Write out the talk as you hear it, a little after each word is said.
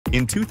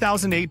In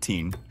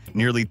 2018,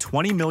 nearly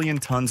 20 million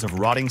tons of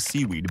rotting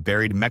seaweed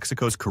buried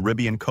Mexico's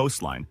Caribbean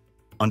coastline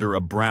under a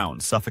brown,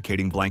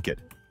 suffocating blanket.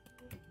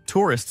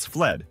 Tourists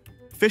fled.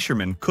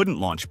 Fishermen couldn't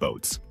launch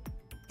boats.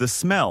 The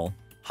smell,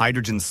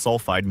 hydrogen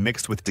sulfide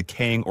mixed with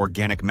decaying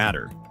organic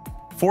matter,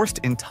 forced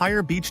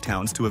entire beach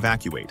towns to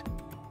evacuate.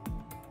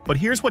 But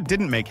here's what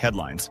didn't make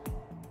headlines.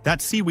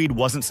 That seaweed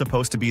wasn't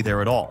supposed to be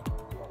there at all.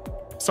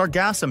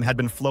 Sargassum had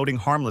been floating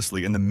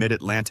harmlessly in the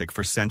mid-Atlantic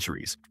for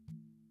centuries.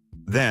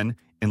 Then,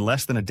 in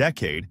less than a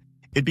decade,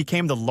 it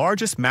became the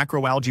largest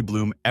macroalgae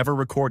bloom ever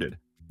recorded,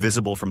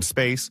 visible from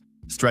space,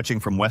 stretching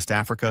from West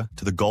Africa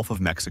to the Gulf of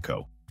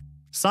Mexico.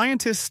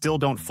 Scientists still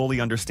don't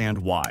fully understand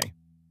why,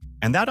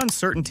 and that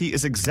uncertainty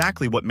is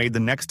exactly what made the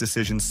next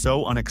decision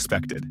so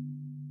unexpected.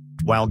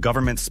 While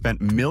governments spent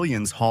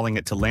millions hauling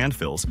it to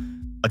landfills,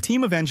 a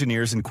team of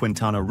engineers in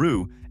Quintana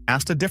Roo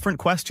asked a different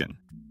question.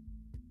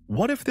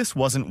 What if this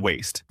wasn't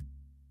waste,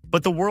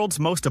 but the world's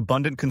most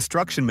abundant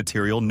construction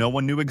material no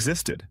one knew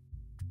existed?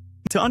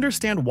 To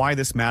understand why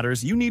this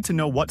matters, you need to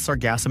know what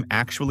sargassum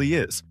actually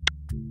is,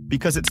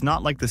 because it's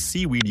not like the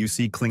seaweed you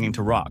see clinging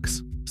to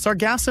rocks.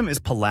 Sargassum is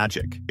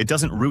pelagic. It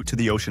doesn't root to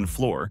the ocean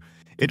floor.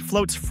 It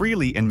floats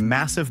freely in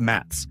massive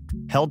mats,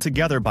 held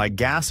together by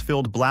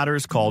gas-filled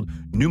bladders called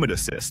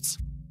pneumatocysts.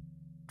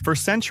 For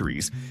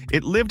centuries,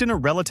 it lived in a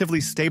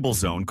relatively stable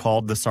zone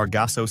called the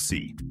Sargasso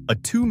Sea, a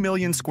 2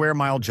 million square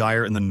mile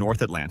gyre in the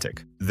North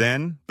Atlantic.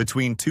 Then,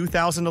 between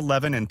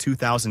 2011 and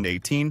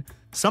 2018,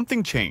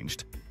 something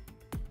changed.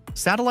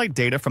 Satellite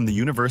data from the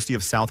University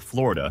of South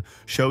Florida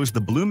shows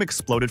the bloom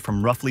exploded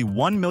from roughly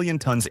 1 million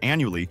tons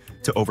annually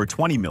to over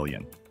 20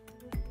 million.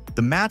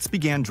 The mats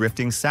began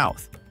drifting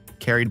south,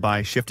 carried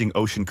by shifting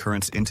ocean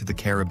currents into the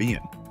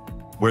Caribbean,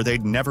 where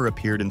they'd never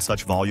appeared in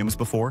such volumes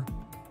before.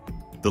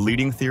 The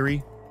leading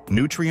theory?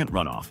 Nutrient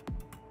runoff.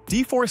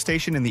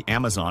 Deforestation in the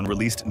Amazon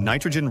released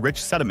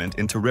nitrogen-rich sediment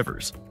into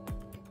rivers.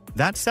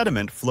 That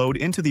sediment flowed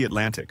into the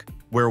Atlantic,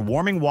 where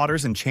warming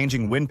waters and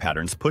changing wind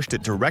patterns pushed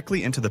it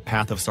directly into the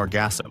path of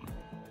sargassum.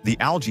 The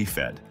algae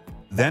fed,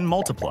 then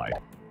multiplied,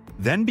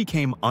 then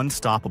became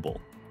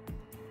unstoppable.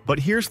 But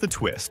here's the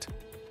twist.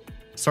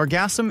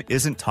 Sargassum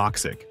isn't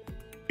toxic.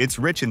 It's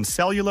rich in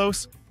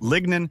cellulose,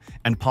 lignin,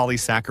 and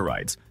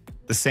polysaccharides,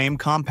 the same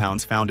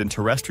compounds found in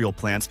terrestrial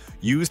plants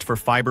used for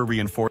fiber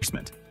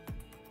reinforcement.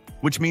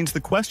 Which means the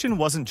question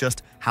wasn't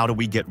just, how do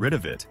we get rid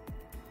of it?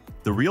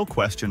 The real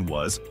question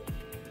was,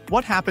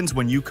 what happens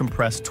when you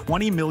compress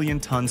 20 million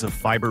tons of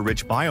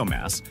fiber-rich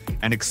biomass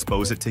and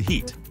expose it to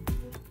heat?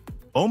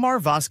 Omar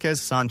Vázquez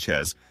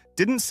Sánchez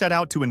didn't set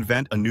out to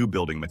invent a new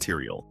building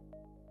material.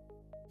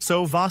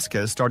 So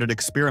Vázquez started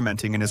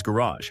experimenting in his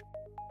garage.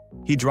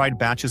 He dried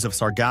batches of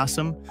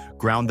sargassum,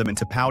 ground them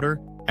into powder,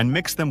 and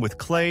mixed them with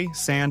clay,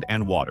 sand,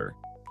 and water,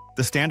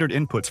 the standard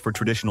inputs for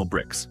traditional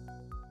bricks.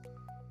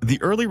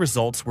 The early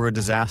results were a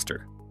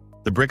disaster.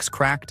 The bricks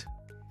cracked,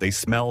 they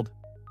smelled,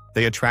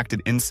 they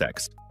attracted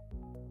insects.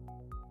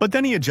 But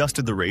then he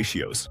adjusted the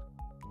ratios.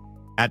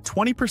 At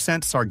 20%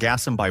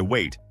 sargassum by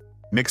weight,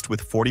 mixed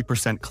with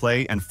 40%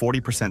 clay and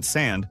 40%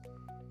 sand,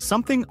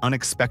 something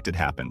unexpected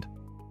happened.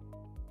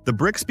 The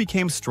bricks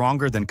became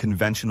stronger than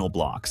conventional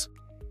blocks.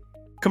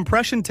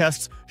 Compression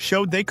tests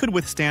showed they could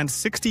withstand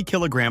 60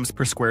 kilograms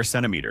per square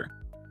centimeter,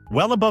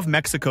 well above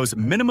Mexico's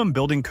minimum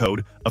building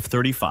code of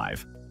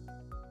 35.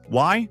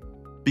 Why?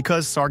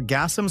 Because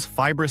sargassum's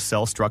fibrous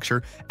cell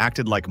structure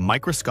acted like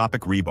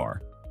microscopic rebar.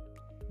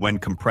 When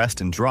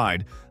compressed and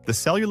dried, the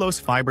cellulose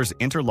fibers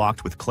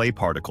interlocked with clay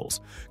particles,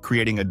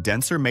 creating a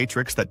denser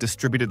matrix that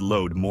distributed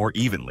load more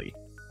evenly.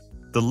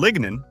 The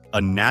lignin,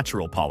 a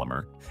natural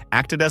polymer,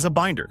 acted as a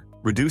binder,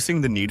 reducing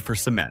the need for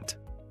cement.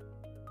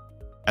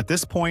 At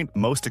this point,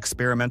 most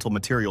experimental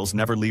materials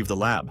never leave the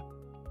lab.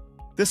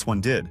 This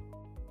one did.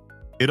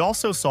 It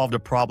also solved a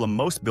problem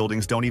most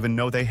buildings don't even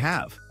know they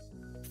have: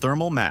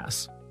 thermal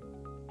mass.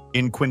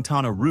 In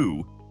Quintana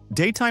Roo,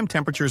 daytime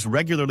temperatures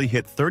regularly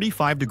hit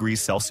 35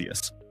 degrees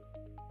Celsius.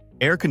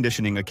 Air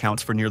conditioning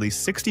accounts for nearly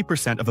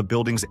 60% of a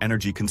building's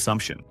energy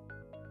consumption.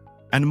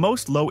 And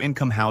most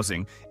low-income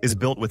housing is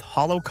built with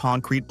hollow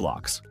concrete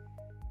blocks.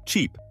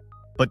 Cheap,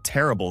 but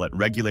terrible at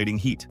regulating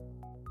heat.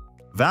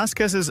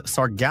 Vázquez's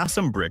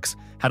sargassum bricks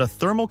had a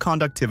thermal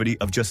conductivity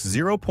of just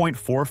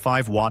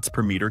 0.45 watts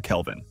per meter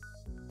Kelvin.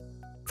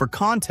 For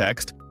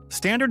context,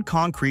 standard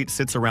concrete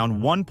sits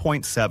around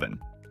 1.7.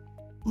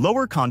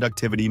 Lower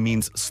conductivity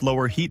means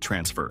slower heat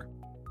transfer.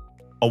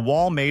 A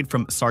wall made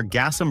from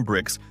sargassum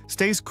bricks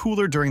stays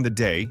cooler during the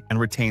day and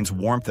retains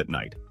warmth at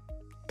night,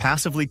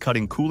 passively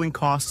cutting cooling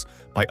costs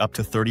by up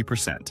to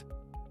 30%.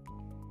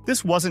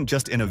 This wasn't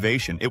just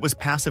innovation, it was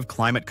passive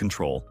climate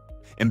control,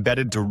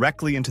 embedded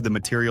directly into the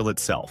material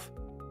itself.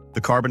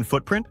 The carbon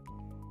footprint?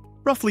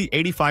 Roughly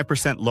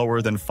 85%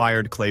 lower than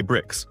fired clay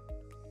bricks.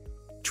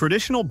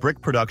 Traditional brick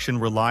production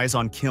relies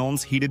on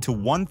kilns heated to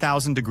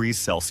 1,000 degrees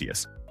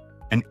Celsius,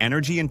 an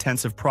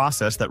energy-intensive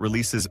process that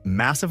releases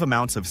massive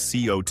amounts of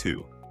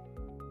CO2.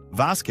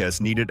 Vázquez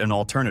needed an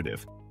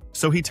alternative,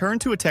 so he turned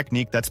to a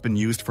technique that's been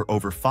used for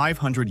over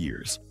 500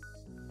 years: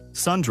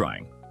 sun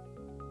drying.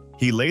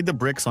 He laid the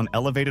bricks on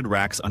elevated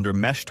racks under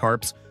mesh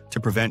tarps to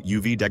prevent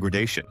UV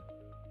degradation.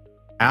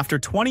 After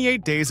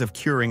 28 days of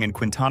curing in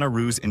Quintana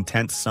Roo's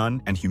intense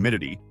sun and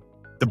humidity,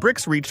 the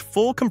bricks reached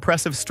full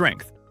compressive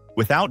strength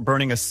without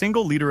burning a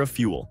single liter of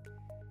fuel.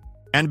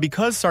 And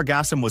because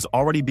sargassum was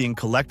already being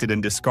collected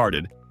and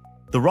discarded,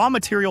 the raw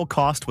material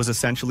cost was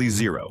essentially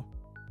zero.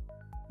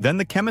 Then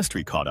the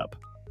chemistry caught up.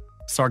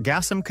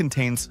 Sargassum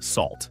contains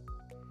salt.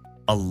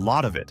 A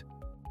lot of it.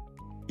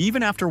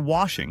 Even after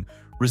washing,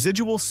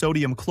 residual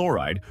sodium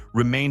chloride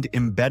remained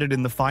embedded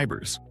in the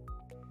fibers.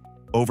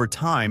 Over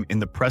time, in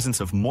the presence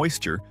of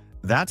moisture,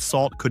 that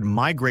salt could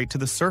migrate to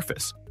the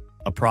surface,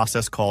 a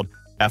process called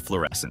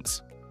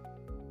efflorescence.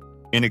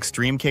 In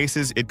extreme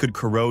cases, it could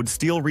corrode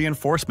steel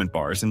reinforcement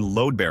bars and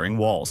load-bearing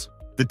walls.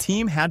 The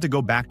team had to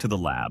go back to the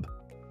lab.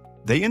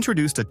 They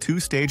introduced a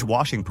two-stage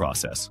washing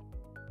process.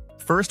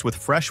 First with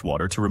fresh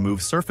water to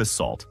remove surface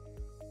salt,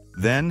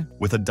 then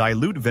with a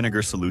dilute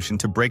vinegar solution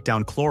to break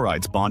down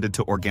chlorides bonded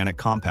to organic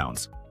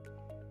compounds.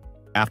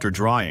 After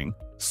drying,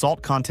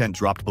 salt content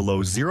dropped below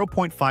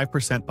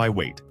 0.5% by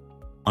weight,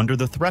 under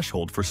the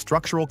threshold for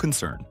structural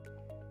concern.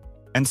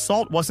 And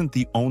salt wasn't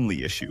the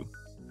only issue.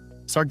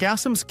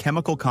 Sargassum's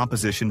chemical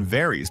composition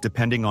varies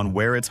depending on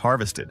where it's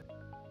harvested.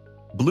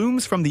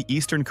 Blooms from the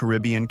Eastern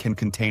Caribbean can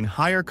contain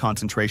higher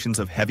concentrations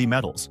of heavy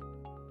metals,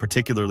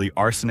 particularly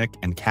arsenic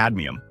and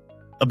cadmium,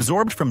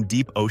 absorbed from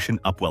deep ocean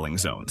upwelling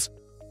zones.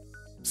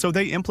 So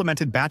they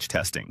implemented batch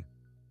testing.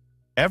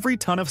 Every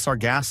ton of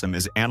sargassum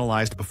is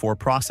analyzed before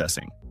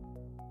processing.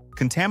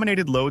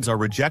 Contaminated loads are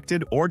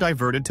rejected or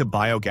diverted to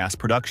biogas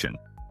production.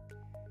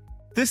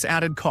 This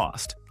added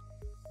cost,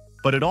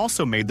 but it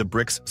also made the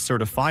bricks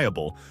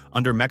certifiable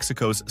under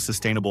Mexico's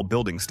sustainable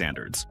building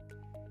standards.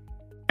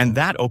 And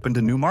that opened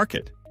a new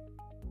market.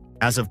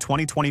 As of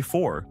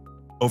 2024,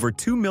 over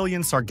 2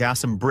 million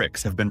sargassum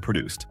bricks have been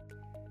produced.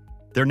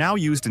 They're now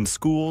used in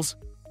schools,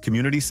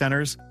 community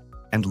centers,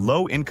 and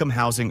low-income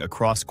housing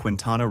across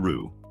Quintana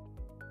Roo.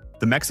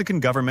 The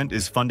Mexican government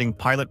is funding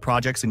pilot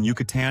projects in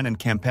Yucatan and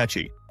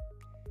Campeche.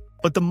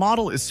 But the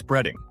model is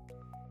spreading.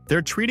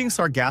 They're treating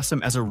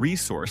sargassum as a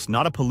resource,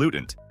 not a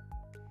pollutant.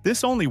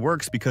 This only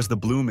works because the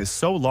bloom is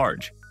so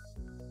large.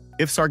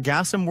 If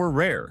sargassum were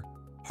rare,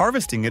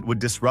 harvesting it would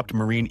disrupt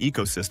marine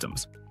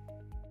ecosystems.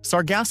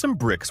 Sargassum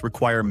bricks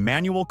require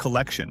manual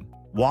collection,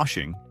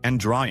 washing, and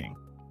drying.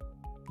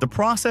 The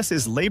process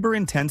is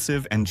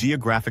labor-intensive and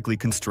geographically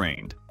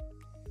constrained.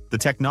 The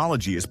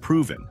technology is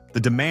proven, the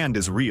demand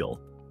is real.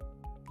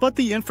 But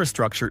the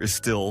infrastructure is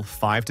still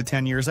 5 to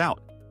 10 years out.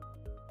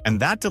 And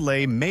that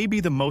delay may be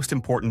the most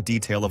important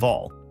detail of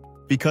all,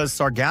 because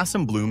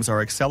sargassum blooms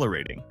are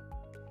accelerating.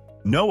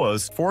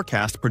 NOAA's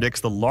forecast predicts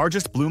the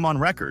largest bloom on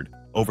record,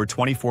 over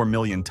 24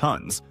 million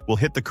tons, will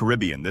hit the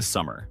Caribbean this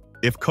summer.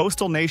 If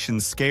coastal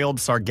nations scaled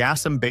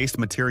sargassum-based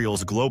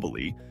materials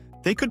globally,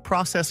 they could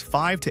process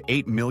 5 to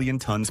 8 million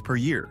tons per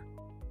year.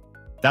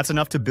 That's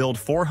enough to build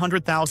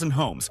 400,000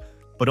 homes,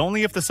 but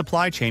only if the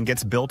supply chain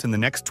gets built in the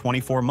next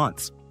 24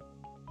 months.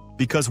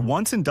 Because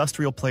once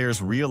industrial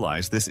players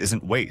realize this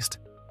isn't waste,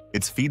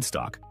 it's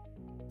feedstock,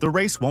 the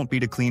race won't be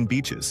to clean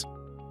beaches.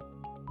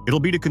 It'll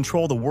be to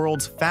control the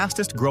world's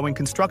fastest-growing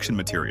construction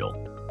material,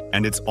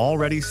 and it's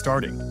already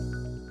starting.